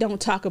see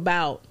don't talk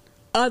about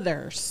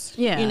others.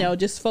 Yeah.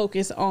 Just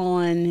focus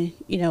on,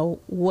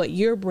 what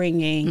you're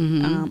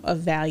bringing of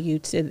value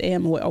to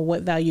them, or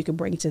what value you can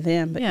bring to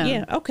them. But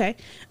yeah okay.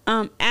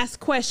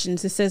 Ask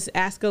questions. It says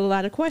ask a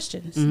lot of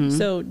questions.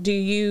 So do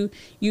you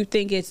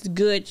think it's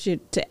good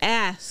to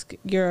ask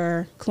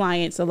your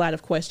clients a lot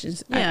of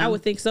questions? Yeah. I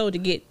would think so,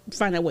 to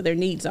find out what their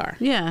needs are.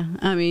 Yeah.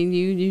 I mean,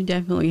 you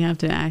definitely have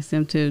to ask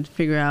them to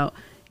figure out,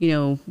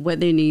 what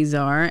their needs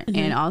are,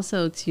 and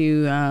also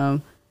to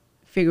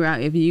figure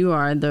out if you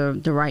are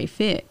the right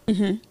fit.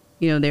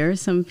 There are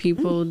some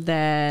people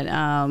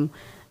that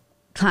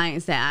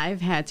clients that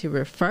I've had to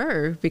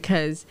refer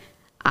because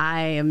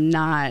I am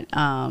not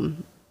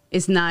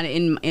it's not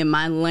in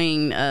my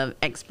lane of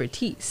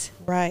expertise,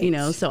 right?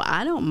 So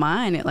I don't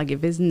mind it. Like,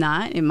 if it's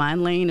not in my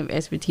lane of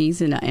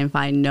expertise, and if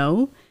I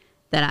know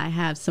that I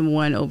have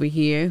someone over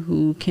here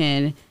who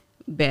can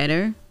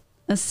better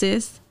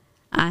assist,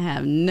 I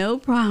have no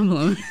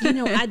problem.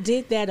 I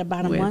did that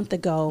about a month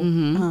ago.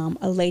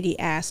 A lady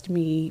asked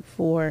me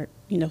for,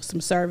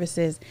 some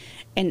services,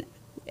 and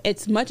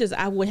as much as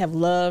I would have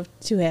loved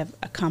to have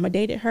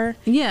accommodated her,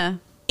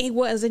 it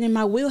wasn't in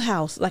my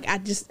wheelhouse. Like, I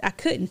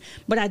couldn't.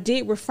 But I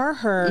did refer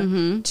her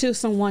to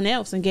someone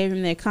else and gave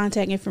them their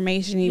contact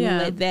information, even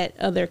let that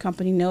other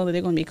company know that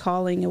they're going to be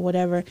calling or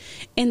whatever.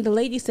 And the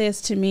lady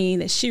says to me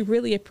that she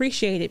really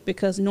appreciated it,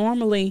 because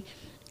normally,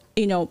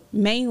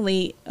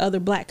 mainly other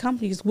black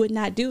companies would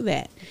not do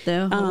that.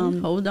 They'll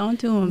hold on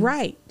to them.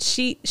 Right.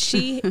 She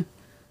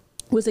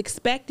was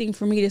expecting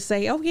for me to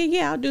say, oh,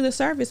 yeah, I'll do the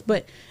service.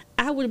 But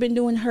I would have been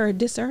doing her a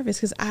disservice,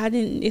 because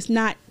it's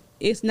not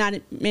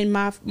in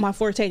my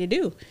forte to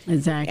do.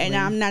 Exactly. And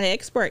I'm not an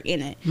expert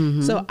in it.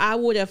 So I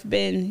would have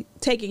been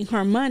taking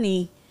her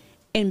money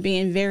and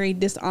being very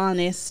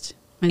dishonest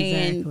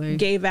and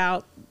gave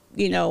out,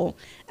 a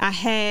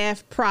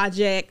half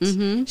project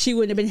she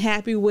wouldn't have been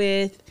happy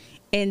with.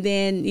 And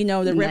then,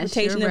 the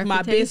reputation of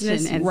my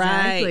business.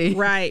 Exactly.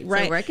 Right.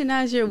 So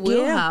recognize your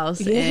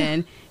wheelhouse.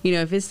 And,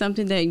 if it's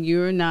something that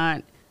you're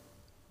not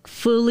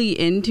fully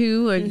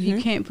into, or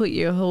you can't put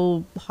your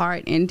whole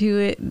heart into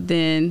it,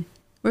 then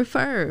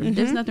refer.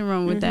 There's nothing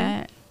wrong with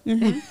that.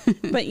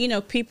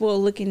 But, people are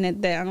looking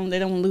at that. They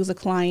don't want to lose a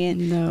client.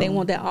 No, they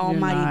want that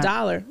almighty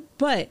dollar.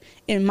 But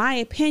in my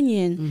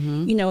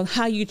opinion,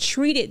 how you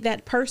treated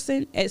that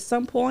person at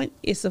some point,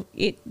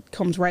 it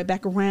comes right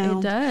back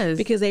around. It does.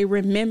 Because they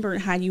remembered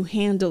how you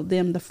handled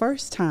them the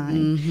first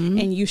time,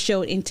 and you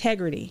showed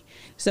integrity.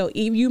 So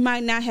you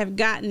might not have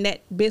gotten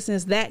that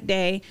business that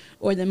day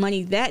or the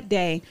money that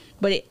day,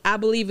 but I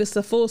believe it's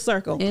a full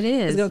circle. It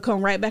is. It's going to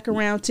come right back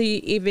around to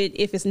you.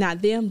 If it's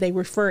not them, they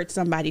referred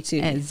somebody to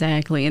you.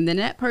 Exactly. And then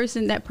that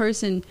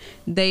person,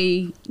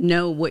 they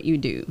know what you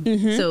do.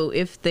 So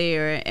if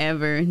they're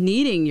ever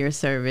needing your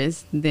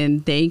service, then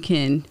they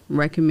can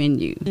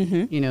recommend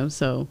you.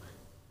 So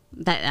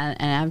that,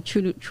 and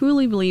I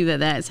truly believe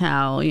that that's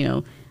how,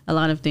 a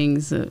lot of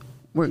things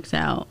works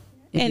out.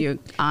 If you're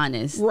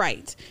honest.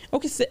 Right.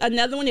 Okay, so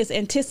another one is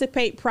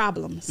anticipate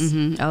problems.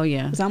 Oh,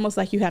 yeah. It's almost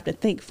like you have to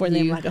think for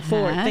them, like a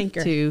forward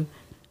thinker.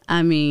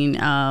 I mean,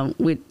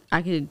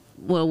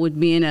 with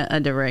being a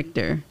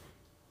director,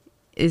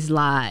 is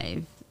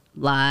live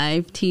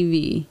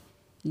TV.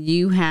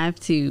 You have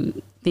to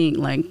think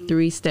like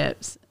 3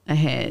 steps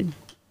ahead,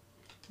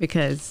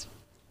 because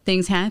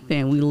things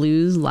happen. We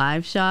lose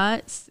live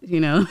shots,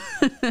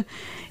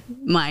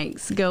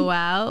 mics go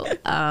out.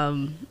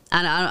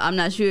 I'm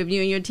not sure if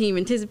you and your team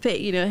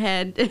anticipate,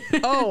 had.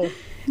 But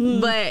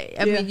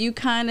I mean, you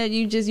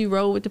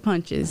roll with the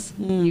punches.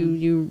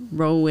 You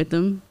roll with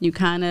them. You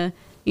kind of,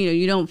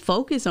 you don't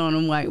focus on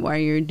them while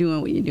you're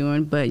doing what you're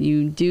doing, but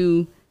you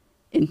do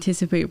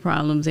anticipate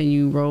problems, and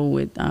you roll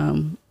with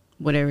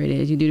whatever it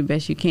is. You do the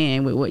best you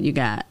can with what you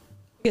got.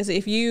 Because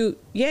if you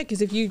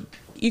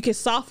can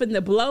soften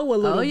the blow a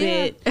little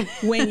bit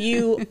when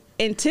you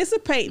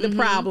anticipate the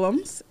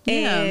problems,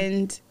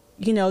 and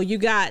you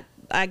got,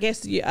 I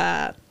guess,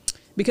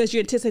 because you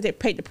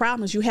anticipate the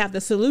problems, you have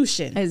the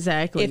solution.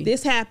 Exactly. If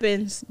this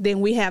happens, then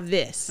we have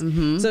this.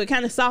 So it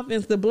kind of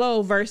softens the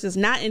blow versus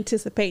not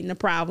anticipating the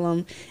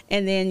problem,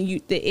 and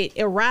then it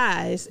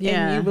arises,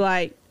 and you be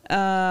like,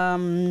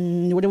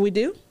 what do we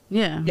do?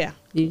 Yeah.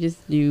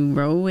 You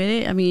roll with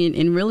it. I mean,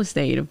 in real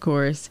estate, of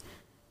course,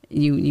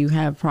 you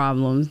have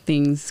problems.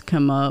 Things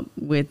come up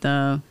with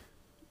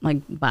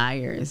like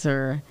buyers,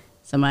 or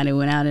somebody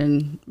went out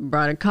and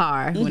brought a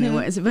car when it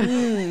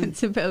wasn't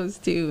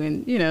supposed to,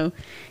 and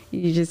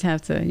you just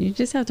have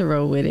to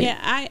roll with it. Yeah,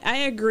 I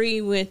agree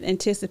with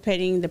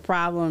anticipating the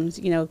problems,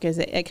 because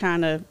it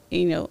kind of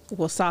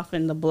will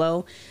soften the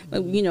blow.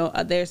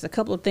 But, there's a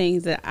couple of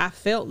things that I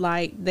felt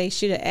like they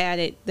should have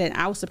added that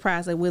I was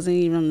surprised it wasn't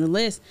even on the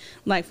list.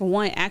 Like, for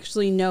one,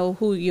 actually know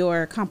who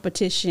your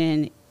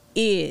competition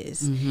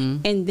is,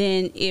 and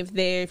then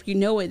if you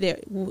know what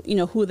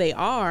who they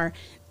are,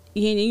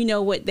 you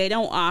know what they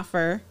don't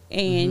offer,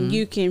 and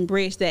you can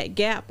bridge that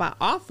gap by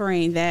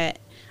offering that,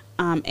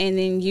 and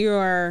then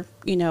you're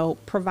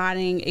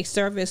providing a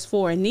service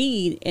for a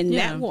need, and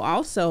that will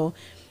also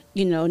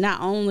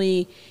not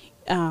only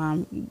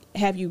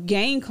have you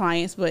gain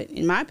clients, but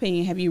in my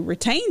opinion have you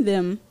retain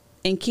them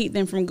and keep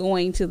them from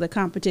going to the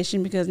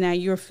competition, because now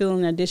you're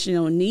feeling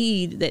additional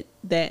need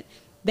that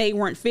they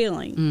weren't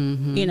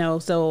feeling.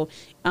 So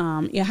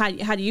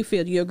how do you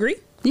feel? Do you agree?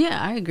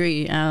 Yeah, I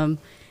agree.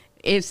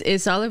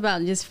 It's all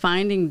about just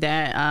finding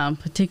that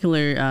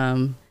particular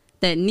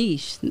that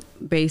niche,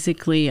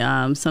 basically,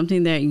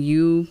 something that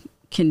you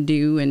can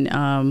do, and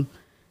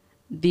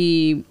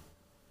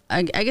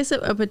I guess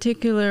a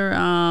particular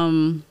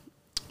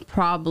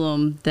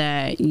problem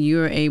that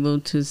you're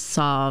able to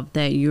solve,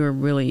 that you're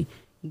really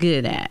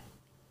good at,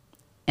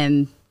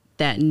 and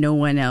that no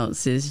one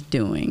else is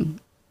doing.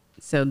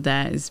 So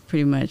that is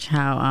pretty much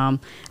how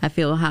I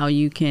feel how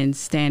you can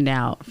stand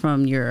out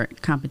from your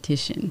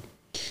competition.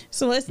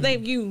 So let's say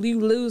you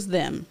lose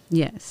them.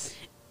 Yes.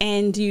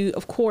 And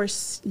of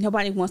course,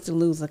 nobody wants to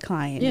lose a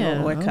client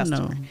or a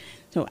customer. No.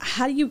 So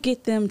how do you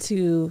get them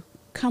to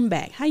come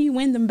back? How do you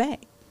win them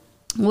back?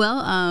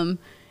 Well,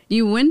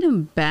 you win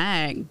them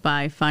back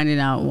by finding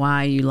out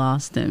why you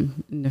lost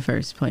them in the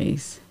first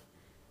place.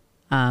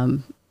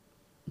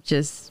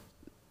 Just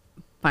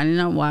finding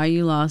out why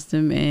you lost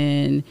them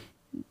and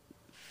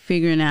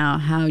figuring out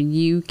how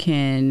you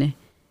can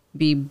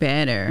be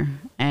better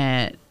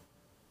at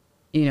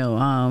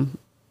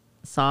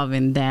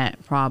solving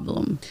that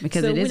problem,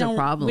 because it is a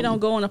problem. We don't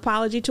go on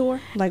apology tour,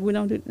 like we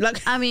don't do.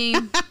 Like, I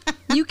mean,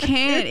 you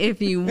can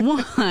if you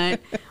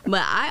want,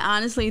 but I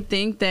honestly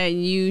think that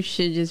you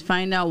should just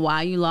find out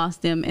why you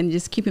lost them and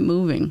just keep it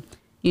moving.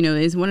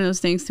 It's one of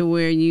those things to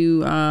where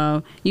you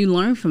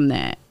learn from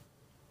that.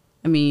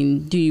 I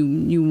mean, do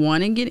you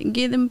want to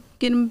get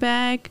them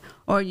back,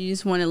 or you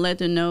just want to let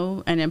them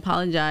know and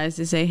apologize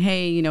to say,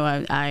 hey,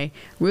 I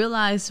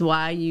realized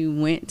why you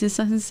went to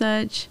such and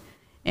such,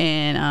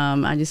 and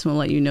I just want to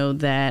let you know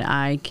that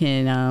I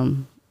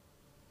can,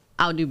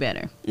 I'll do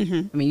better.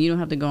 I mean, you don't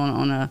have to go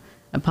on a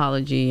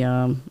apology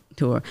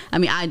tour. I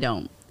mean, I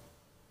don't.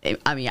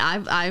 I mean,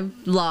 I've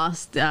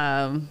lost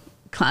a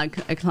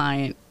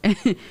client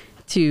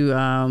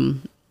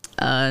to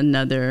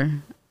another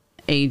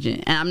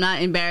agent, and I'm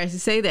not embarrassed to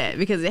say that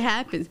because it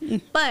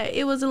happens. But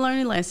it was a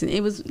learning lesson.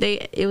 It was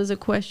a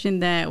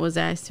question that was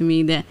asked to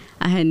me that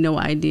I had no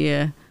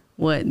idea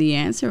what the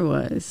answer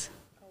was.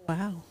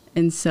 Wow.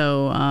 And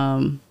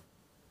so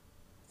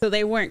so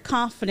they weren't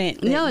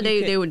confident. No,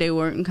 they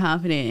weren't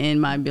confident in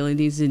my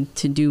abilities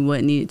to do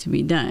what needed to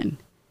be done.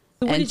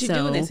 So what did you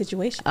do in that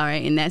situation? All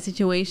right, in that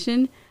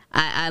situation,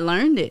 I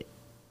learned it.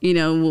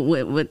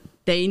 What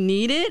they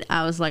needed.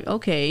 I was like,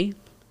 okay,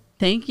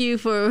 thank you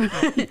for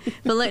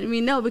for letting me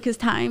know, because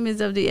time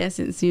is of the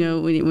essence,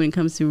 when it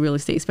comes to real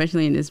estate,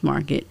 especially in this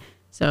market.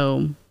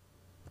 So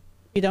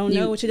you don't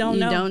know what you don't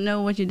know. You don't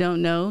know what you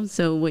don't know.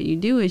 So what you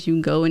do is you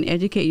go and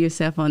educate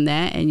yourself on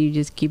that, and you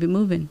just keep it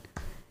moving.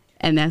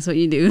 And that's what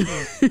you do.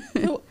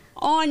 So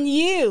on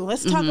you,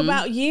 let's talk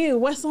about you.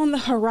 What's on the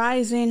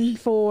horizon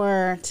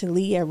for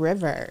Talia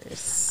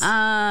Rivers?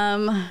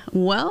 I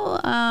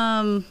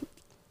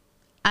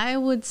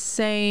would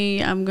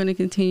say I'm going to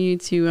continue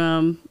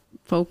to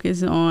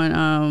focus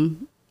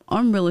on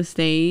real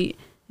estate.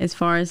 As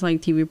far as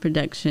like TV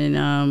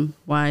production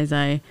wise,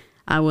 I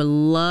would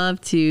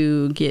love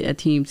to get a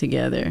team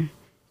together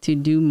to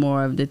do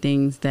more of the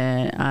things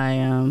that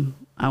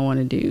I want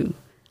to do.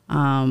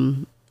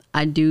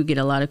 I do get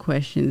a lot of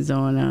questions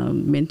on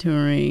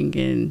mentoring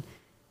and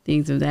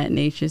things of that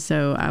nature.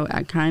 So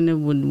I kind of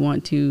would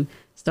want to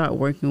start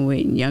working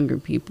with younger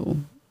people.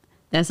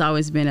 That's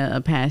always been a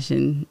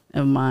passion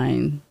of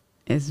mine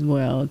as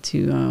well,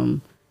 to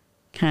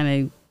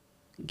kind of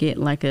get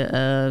like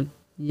a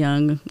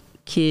young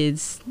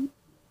kids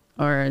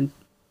or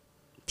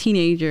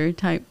teenager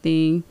type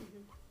thing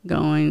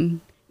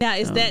going. Now,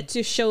 is that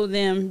to show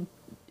them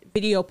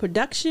video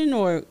production,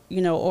 or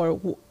or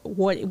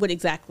what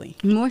exactly?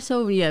 More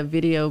so,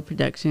 video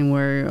production,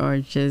 or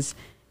just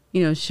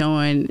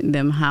showing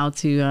them how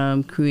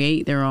to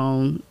create their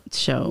own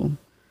show,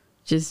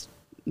 just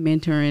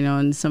mentoring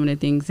on some of the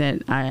things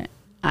that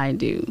I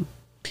do.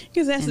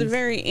 Because that's a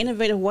very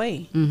innovative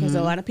way. Because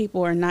a lot of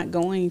people are not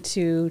going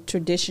to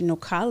traditional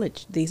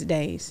college these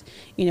days.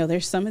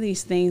 There's some of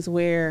these things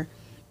where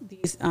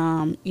these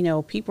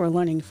people are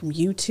learning from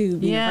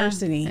YouTube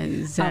University,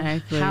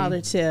 exactly, how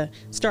to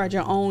start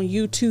your own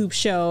YouTube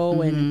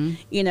show, and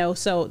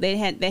so they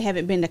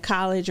haven't been to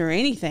college or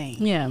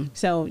anything.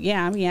 So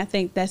I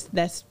think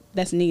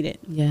that's needed.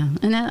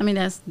 And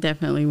that's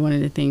definitely one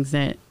of the things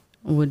that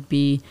would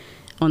be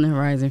on the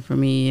horizon for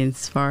me,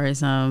 as far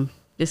as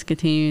just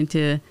continuing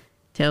to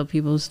tell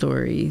people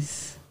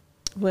stories.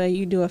 Well,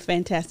 you do a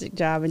fantastic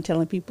job in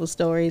telling people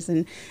stories,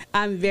 and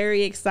I'm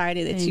very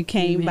excited that you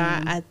came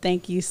by. I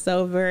thank you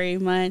so very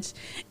much.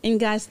 And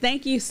guys,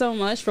 thank you so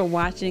much for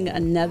watching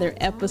another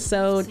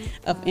episode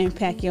of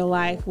Impact Your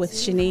Life with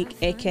Shanique,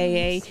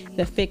 aka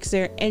The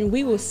Fixer, and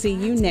we will see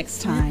you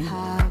next time.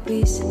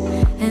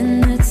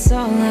 And that's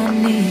all I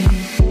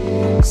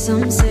need.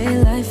 Some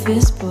say life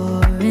is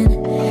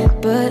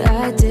boring, but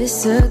I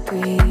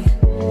disagree.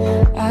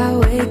 I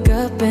wake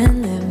up and